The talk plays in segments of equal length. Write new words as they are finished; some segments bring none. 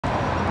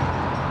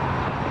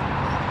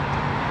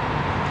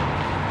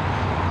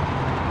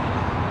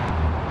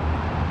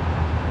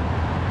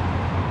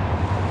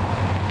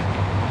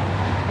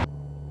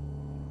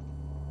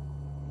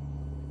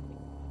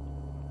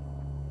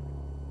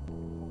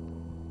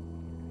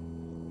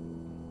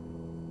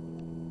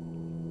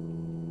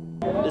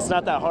it's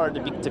not that hard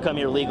to come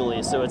here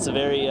legally. So it's a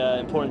very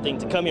important thing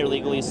to come here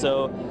legally.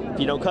 So if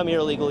you don't come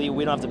here legally,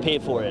 we don't have to pay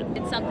for it.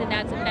 It's something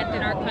that's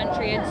affected our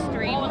country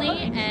extremely,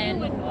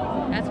 and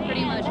that's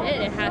pretty much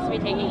it. It has to be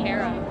taken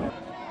care of.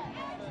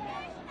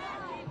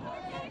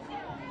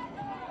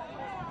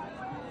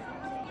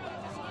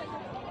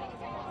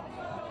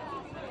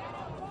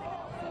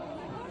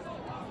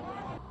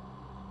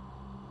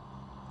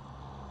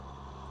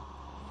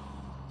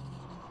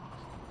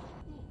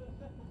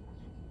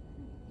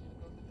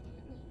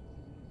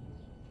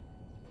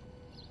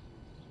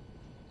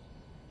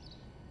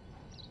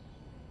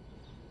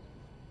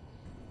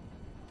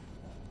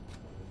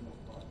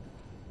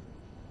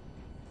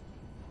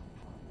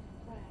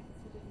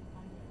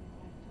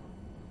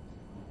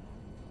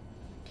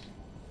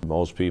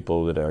 Most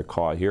people that are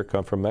caught here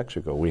come from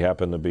Mexico. We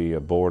happen to be a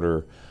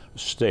border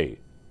state.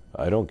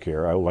 I don't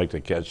care. I would like to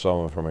catch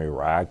someone from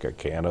Iraq or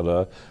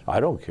Canada. I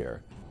don't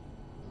care.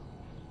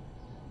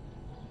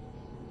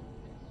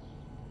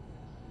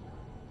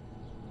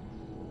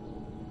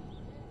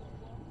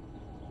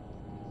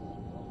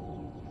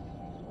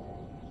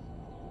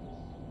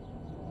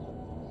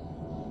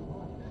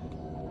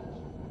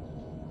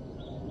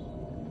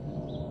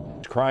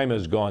 Crime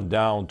has gone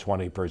down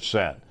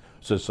 20%.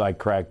 Since I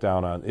cracked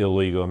down on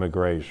illegal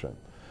immigration.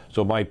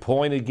 So my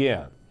point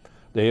again,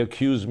 they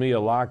accuse me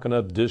of locking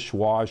up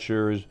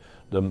dishwashers,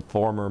 the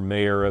former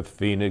mayor of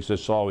Phoenix,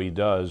 that's all he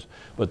does,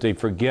 but they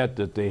forget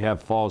that they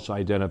have false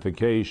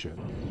identification.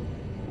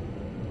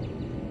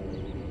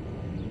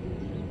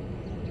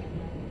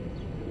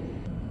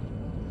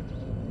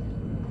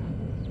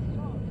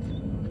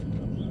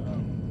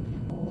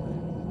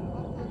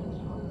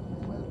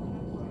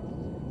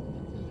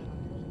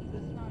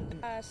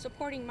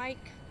 Supporting Mike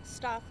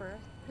Stauffer,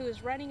 who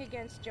is running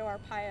against Joe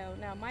Arpaio.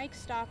 Now, Mike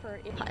Stauffer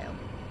is Arpaio.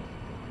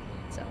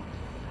 So,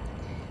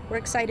 we're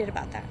excited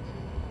about that.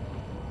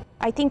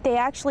 I think they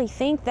actually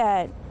think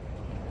that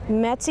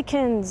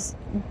Mexicans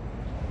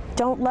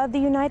don't love the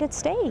United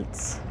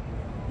States.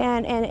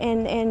 And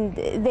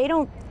they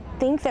don't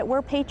think that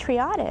we're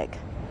patriotic.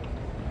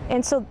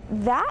 And so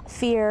that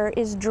fear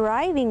is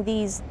driving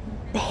these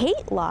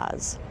hate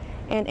laws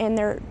and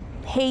their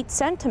hate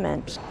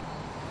sentiments.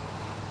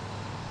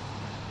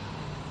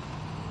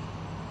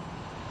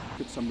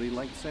 Somebody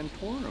like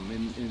Santorum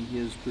in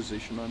his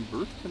position on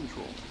birth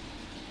control.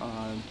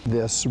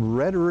 This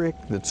rhetoric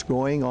that's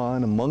going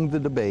on among the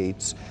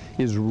debates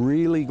is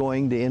really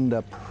going to end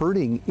up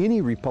hurting any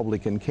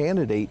Republican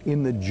candidate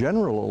in the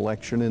general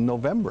election in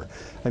November.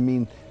 I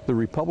mean, the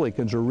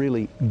Republicans are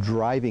really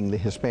driving the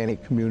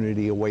Hispanic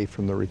community away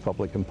from the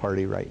Republican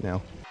Party right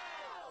now.